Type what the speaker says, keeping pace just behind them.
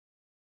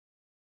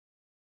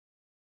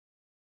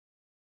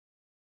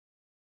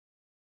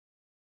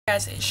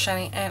Guys, it's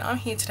Shani and I'm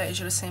here today, as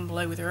you'll have seen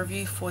below, with a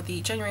review for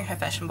the January Her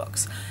Fashion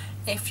Box.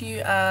 If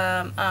you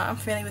are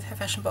unfamiliar with Her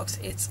Fashion Box,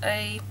 it's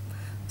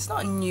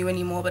not new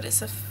anymore, but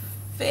it's a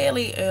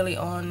fairly early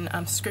on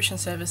subscription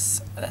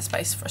service that's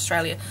based for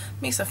Australia,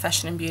 mix of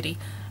fashion and beauty.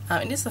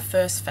 It is the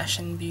first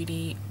fashion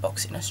beauty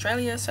box in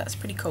Australia, so that's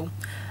pretty cool.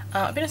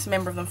 I've been a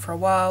member of them for a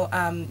while.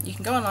 You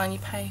can go online, you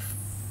pay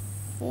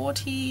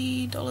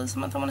 $40 a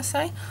month, I want to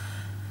say,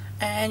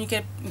 and you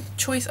get a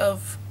choice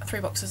of 3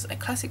 boxes: a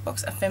classic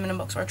box, a feminine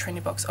box, or a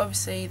trendy box.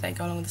 Obviously they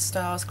go along with the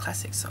styles.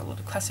 Classics, so a lot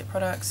of classic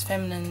products.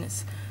 Feminine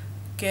is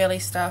girly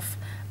stuff,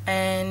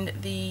 and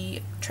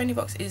the trendy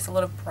box is a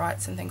lot of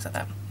brights and things like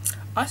that.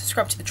 I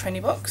subscribe to the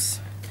trendy box.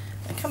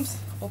 It comes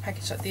all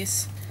packaged like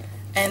this,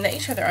 and they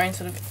each have their own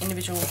sort of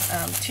individual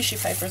tissue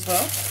paper as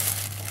well.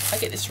 I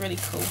get this really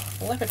cool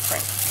leopard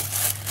print.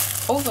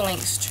 All the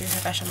links to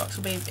Her Fashion Box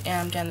will be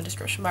down in the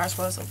description bar, as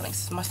well as all the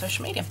links to my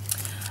social media.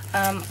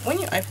 When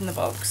you open the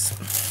box,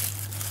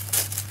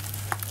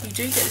 you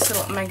do get this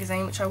little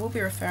magazine, which I will be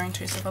referring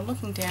to. So if I'm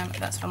looking down,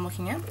 that's what I'm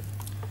looking at. And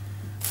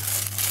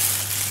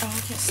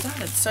we'll get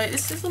started. So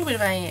this is a little bit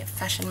of a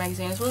fashion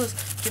magazine, as well as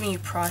giving you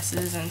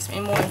prices and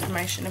some more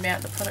information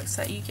about the products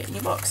that you get in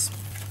your box.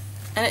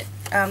 And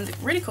the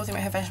really cool thing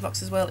about Her Fashion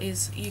Box as well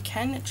is you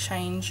can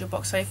change your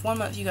box. So if one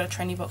month you got a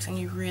trendy box and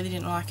you really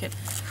didn't like it,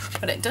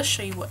 but it does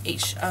show you what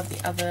each of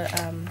the other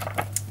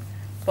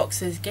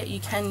boxes get, you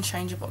can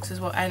change your box as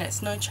well, and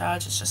it's no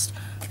charge. It's just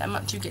that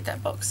month you get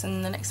that box,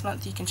 and the next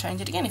month you can change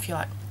it again if you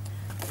like.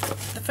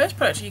 The first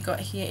product you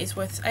got here is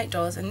worth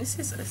 $8, and this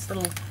is this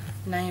little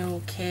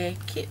nail care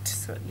kit.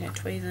 So, you know,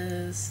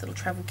 tweezers, little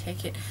travel care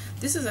kit.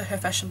 This is a Her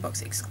Fashion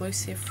Box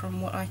exclusive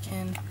from what I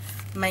can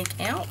make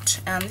out.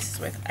 This is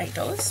worth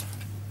 $8.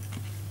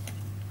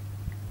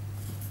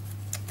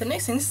 The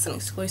next thing, this is an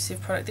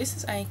exclusive product. This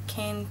is a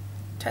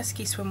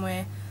Kantasky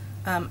swimwear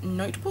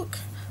notebook.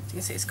 You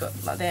can see it's got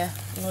like their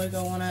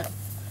logo on it.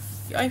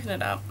 You open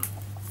it up,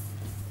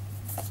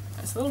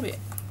 it's a little bit,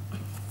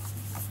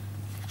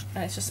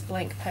 and it's just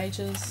blank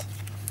pages.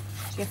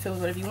 You can fill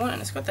with whatever you want,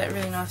 and it's got that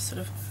really nice sort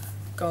of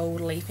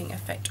gold leafing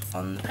effect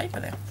on the paper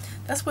there.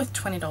 That's worth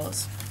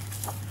 $20.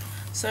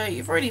 So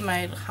you've already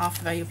made half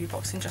the value of your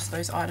box in just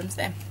those items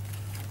there.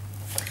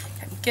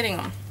 Okay, getting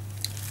on.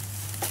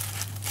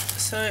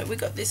 So we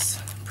got this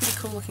pretty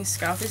cool looking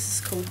scarf. This is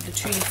called the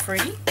Tutti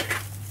Frutti.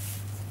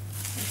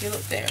 If you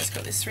look there, it's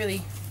got this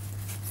really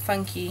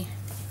funky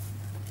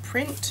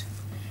print.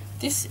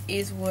 This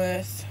is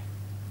worth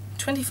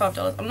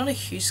 $25. I'm not a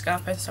huge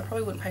scarf person, so I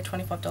probably wouldn't pay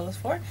 $25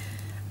 for it.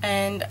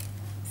 And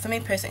for me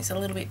personally, it's a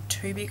little bit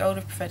too big. I would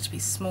have preferred it to be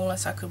smaller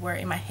so I could wear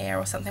it in my hair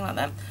or something like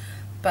that.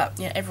 But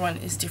yeah, everyone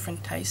is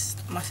different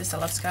taste. My sister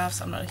loves scarves,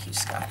 so I'm not a huge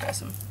scarf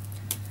person.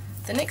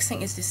 The next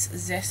thing is this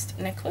Zest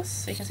necklace.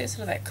 So you can see it's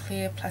sort of that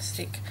clear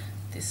plastic,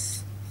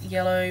 this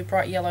yellow,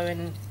 bright yellow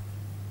and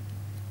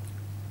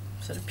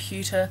sort of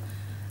pewter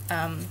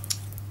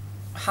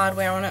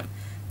hardware on it.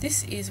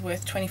 This is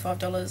worth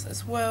 $25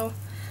 as well.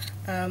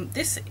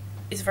 This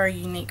is a very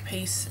unique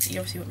piece. You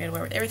obviously wouldn't be able to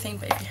wear it with everything,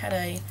 but if you had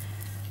I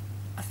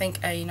think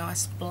a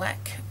nice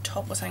black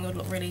top or something, would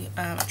look really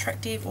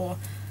attractive. Or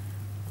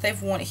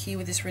they've worn it here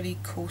with this really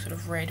cool sort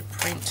of red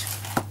print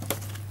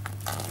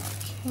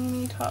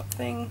bikini type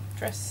thing,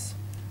 dress.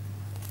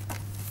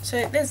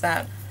 So there's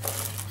that.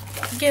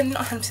 Again,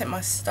 not 100% my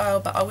style,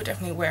 but I would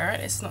definitely wear it.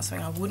 It's not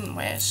something I wouldn't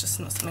wear, it's just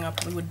not something I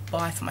probably would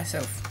buy for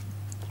myself.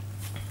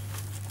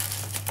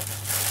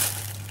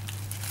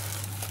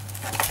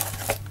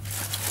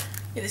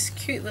 Yeah, this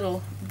cute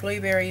little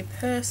blueberry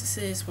purse. This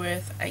is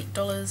worth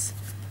 $8.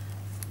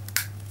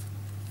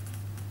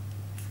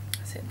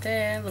 That's it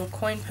there, little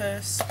coin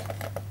purse.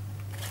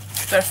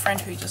 I've got a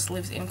friend who just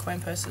lives in coin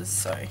purses,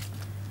 so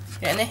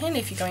yeah, and they're handy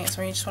if you're going out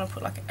somewhere you just want to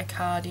put like a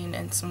card in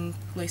and some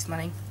loose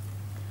money.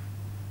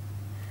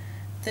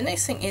 The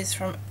next thing is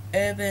from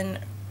Urban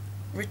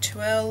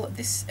Rituel.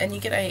 This, and you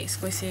get a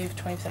exclusive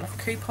 20% off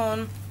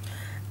coupon,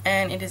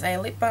 and it is a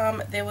lip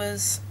balm.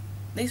 These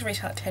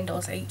retail at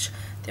 $10 each.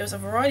 There was a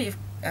variety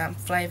of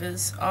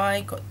flavours.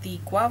 I got the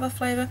guava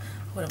flavour.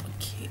 I would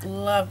have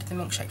loved the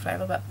milkshake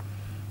flavour,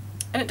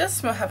 and it does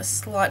have a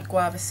slight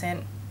guava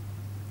scent.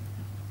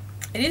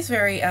 It is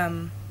very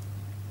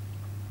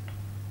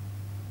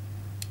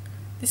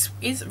this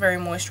is very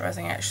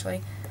moisturising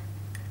actually.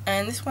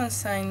 And this one's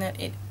saying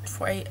that it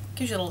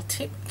gives you a little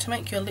tip to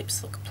make your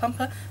lips look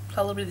plumper.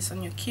 Apply a little bit of this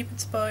on your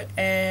cupid's bow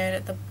and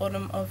at the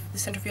bottom of the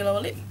centre of your lower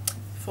lip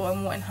for a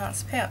more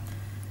enhanced pout.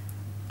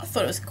 I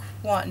thought it was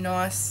quite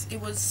nice.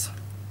 It was,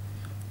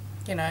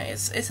 you know,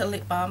 it's a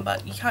lip balm,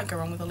 but you can't go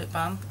wrong with a lip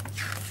balm.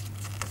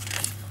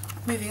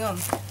 Moving on.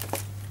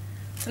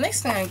 The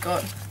next thing I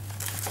got,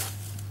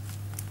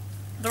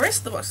 the rest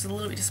of the box is a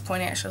little bit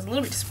disappointing actually. I was a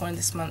little bit disappointed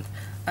this month.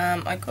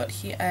 I got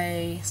here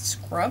a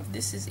scrub.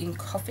 This is in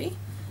coffee,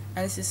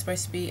 and this is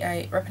supposed to be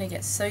a rubbing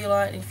against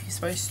cellulite. If you're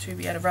supposed to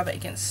be able to rub it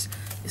against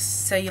the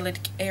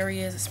cellulitic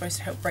areas, it's supposed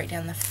to help break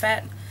down the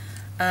fat.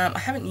 I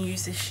haven't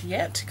used this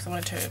yet because I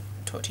wanted to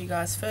talk to you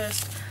guys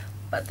first,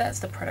 but that's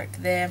the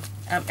product there.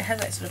 It has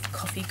that sort of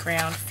coffee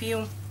ground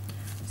feel.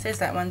 says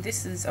that one.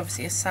 This is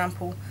obviously a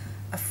sample.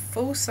 A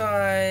full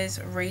size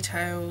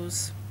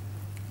retails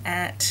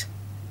at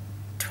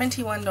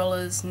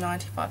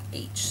 $21.95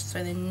 each,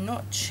 so they're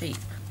not cheap.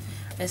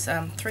 There's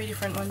 3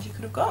 different ones you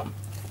could have got.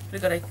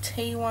 Could have got a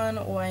tea one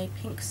or a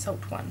pink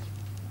salt one.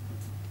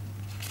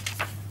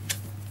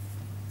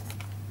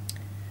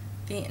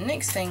 The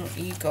next thing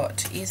you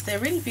got is they're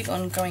really big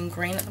on going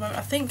green at the moment.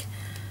 I think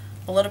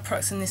a lot of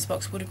products in this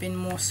box would have been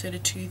more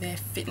suited to their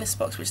fitness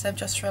box, which they've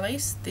just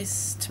released.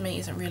 This to me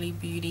isn't really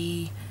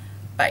beauty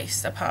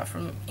based apart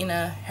from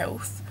inner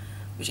health,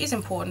 which is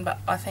important, but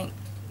I think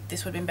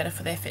this would have been better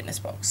for their fitness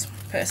box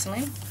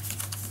personally.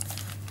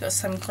 Got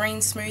some green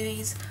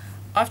smoothies.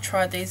 I've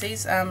tried these.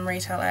 These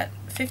retail at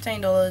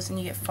 $15 and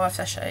you get 5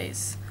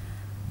 sachets.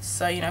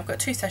 So you know, I've got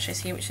 2 sachets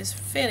here, which is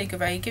fairly good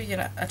value. Give you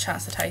a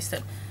chance to taste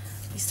it.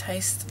 These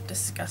taste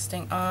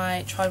disgusting.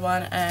 I tried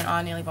one and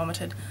I nearly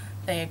vomited.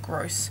 They are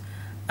gross.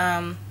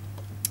 I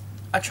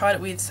tried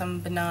it with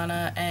some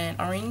banana and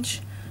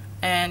orange,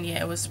 and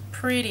yeah, it was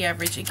pretty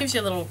average. It gives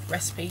you a little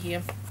recipe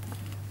here,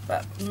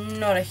 but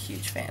not a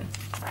huge fan.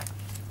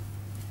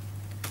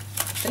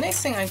 The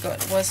next thing I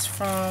got was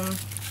from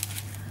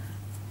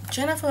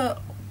Jennifer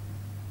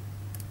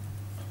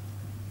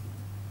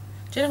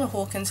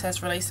Hawkins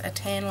has released a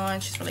tan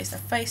line. She's released a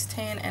face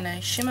tan and a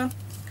shimmer.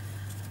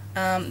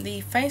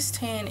 The face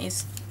tan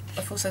is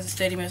a full size of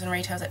 30 ml and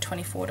retails at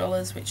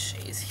 $24, which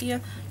is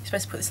here. You're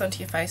supposed to put this onto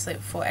your face, leave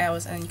it for 4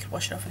 hours, and then you can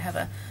wash it off and have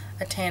a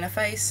tanner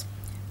face.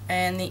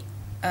 And the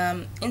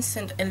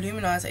instant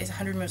illuminizer is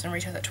 100 ml and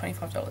retails at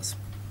 $25.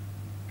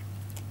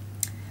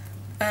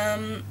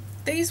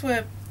 These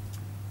were,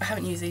 I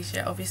haven't used these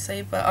yet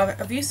obviously, but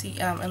I've used the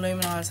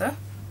illuminizer.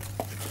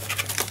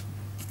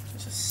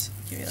 Just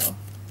give you a little.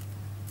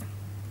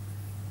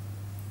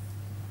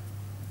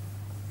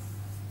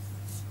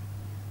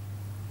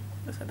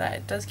 Looks like that.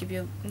 It does give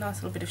you a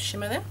nice little bit of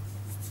shimmer there.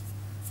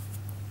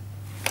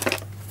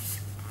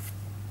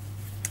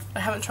 I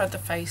haven't tried the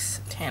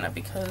face tanner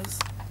because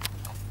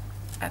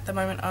at the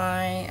moment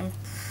I am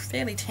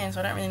fairly tan, so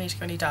I don't really need to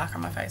go any darker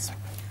on my face.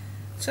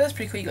 So that's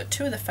pretty cool. You got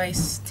 2 of the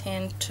face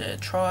tan to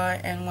try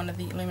and 1 of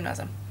the illuminizer.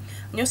 And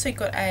you also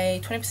got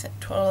a 20%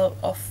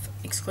 off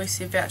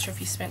exclusive voucher if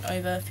you spent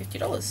over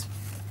 $50.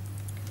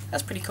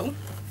 That's pretty cool.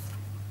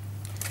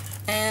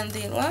 And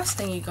the last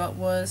thing you got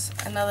was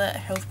another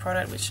health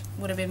product which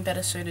would have been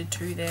better suited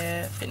to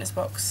their fitness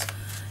box.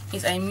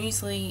 Is a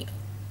muesli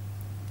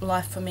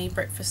Life for Me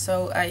breakfast,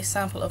 so a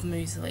sample of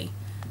muesli.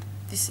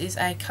 This is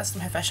a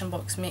custom Her Fashion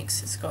box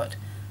mix. It's got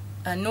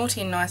a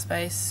naughty and nice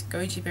base,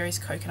 goji berries,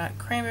 coconut,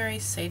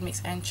 cranberries, seed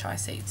mix and chai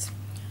seeds.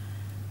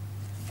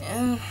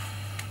 And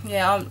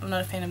yeah, I'm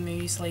not a fan of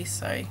muesli,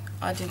 so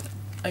I didn't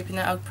open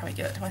that. I'll probably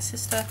give it to my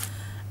sister.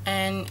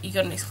 And you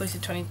got an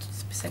exclusive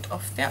 20%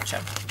 off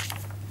voucher.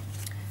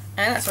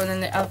 And that's all. And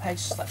then the other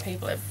pages, like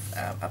people have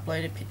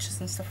uploaded pictures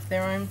and stuff of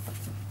their own.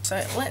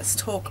 So let's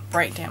talk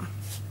breakdown.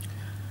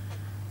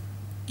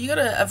 You got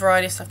a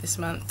variety of stuff this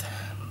month.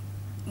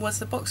 Was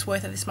the box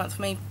worth it this month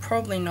for me?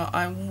 Probably not.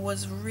 I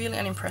was really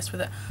unimpressed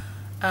with it.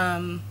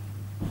 In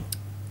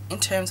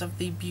terms of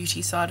the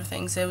beauty side of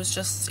things, it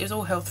was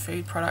all health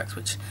food products,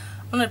 which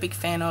I'm not a big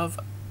fan of.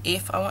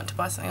 If I want to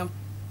buy something, I'll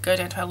go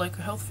down to a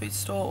local health food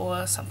store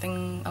or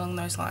something along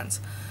those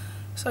lines.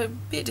 So a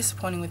bit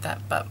disappointing with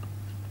that, but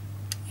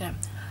you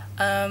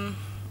know,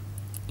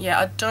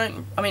 yeah,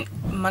 I mean,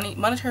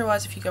 monetary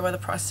wise, if you go by the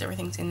prices,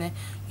 everything's in there,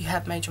 you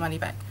have made your money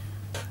back.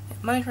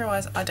 Monetary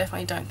wise, I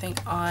definitely don't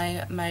think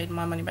I made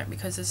my money back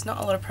because there's not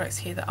a lot of products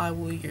here that I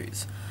will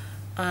use.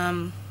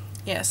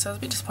 Yeah, so I was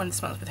a bit disappointed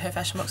this month with Her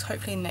Fashion box.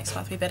 Hopefully next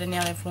month will be better.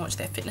 Now they've launched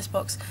their fitness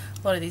box.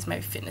 A lot of these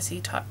maybe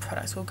fitnessy type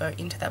products will go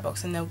into that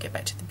box and they'll get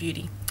back to the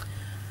beauty.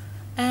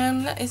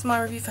 And that is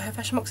my review for Her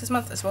Fashion box this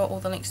month as well. All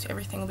the links to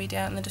everything will be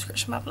down in the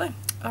description bar below.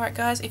 Alright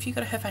guys, if you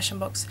got a Her Fashion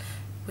box,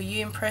 were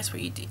you impressed? Were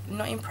you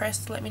not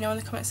impressed? Let me know in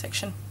the comment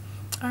section.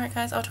 Alright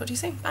guys, I'll talk to you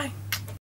soon. Bye.